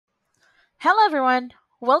Hello, everyone.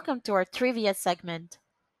 Welcome to our trivia segment.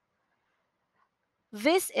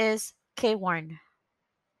 This is Kay Warne.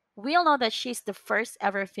 We all know that she's the first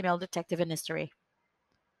ever female detective in history.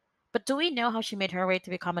 But do we know how she made her way to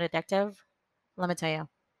become a detective? Let me tell you.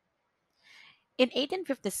 In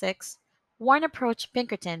 1856, Warne approached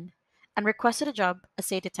Pinkerton and requested a job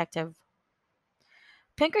as a detective.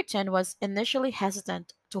 Pinkerton was initially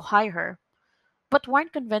hesitant to hire her, but Warne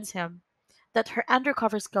convinced him that her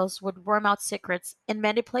undercover skills would worm out secrets in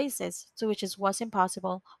many places to which it was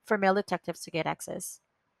impossible for male detectives to get access.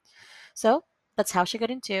 So that's how she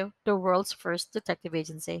got into the world's first detective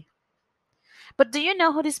agency. But do you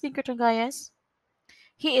know who this Pinkerton guy is?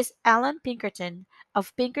 He is Alan Pinkerton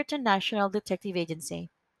of Pinkerton National Detective Agency,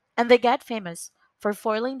 and they got famous for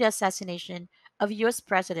foiling the assassination of US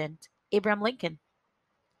President Abraham Lincoln.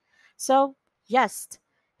 So, yes,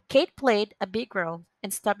 Kate played a big role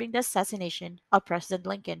in stopping the assassination of President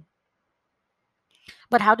Lincoln.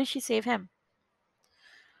 But how did she save him?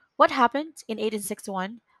 What happened in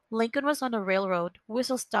 1861? Lincoln was on a railroad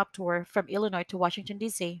whistle stop tour from Illinois to Washington,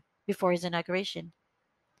 D.C. before his inauguration.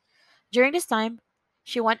 During this time,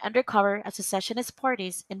 she went undercover at secessionist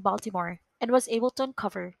parties in Baltimore and was able to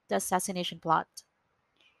uncover the assassination plot.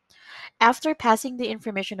 After passing the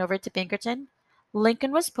information over to Pinkerton,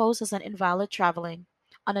 Lincoln was posed as an invalid traveling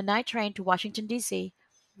on a night train to Washington, D.C.,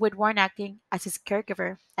 with Warren acting as his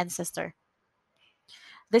caregiver and sister.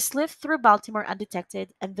 They slipped through Baltimore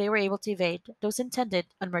undetected and they were able to evade those intended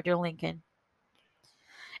on murdering Lincoln.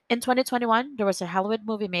 In 2021, there was a Hollywood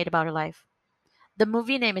movie made about her life. The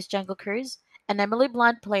movie name is Jungle Cruise, and Emily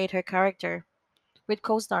Blunt played her character with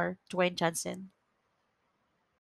co star Dwayne Johnson.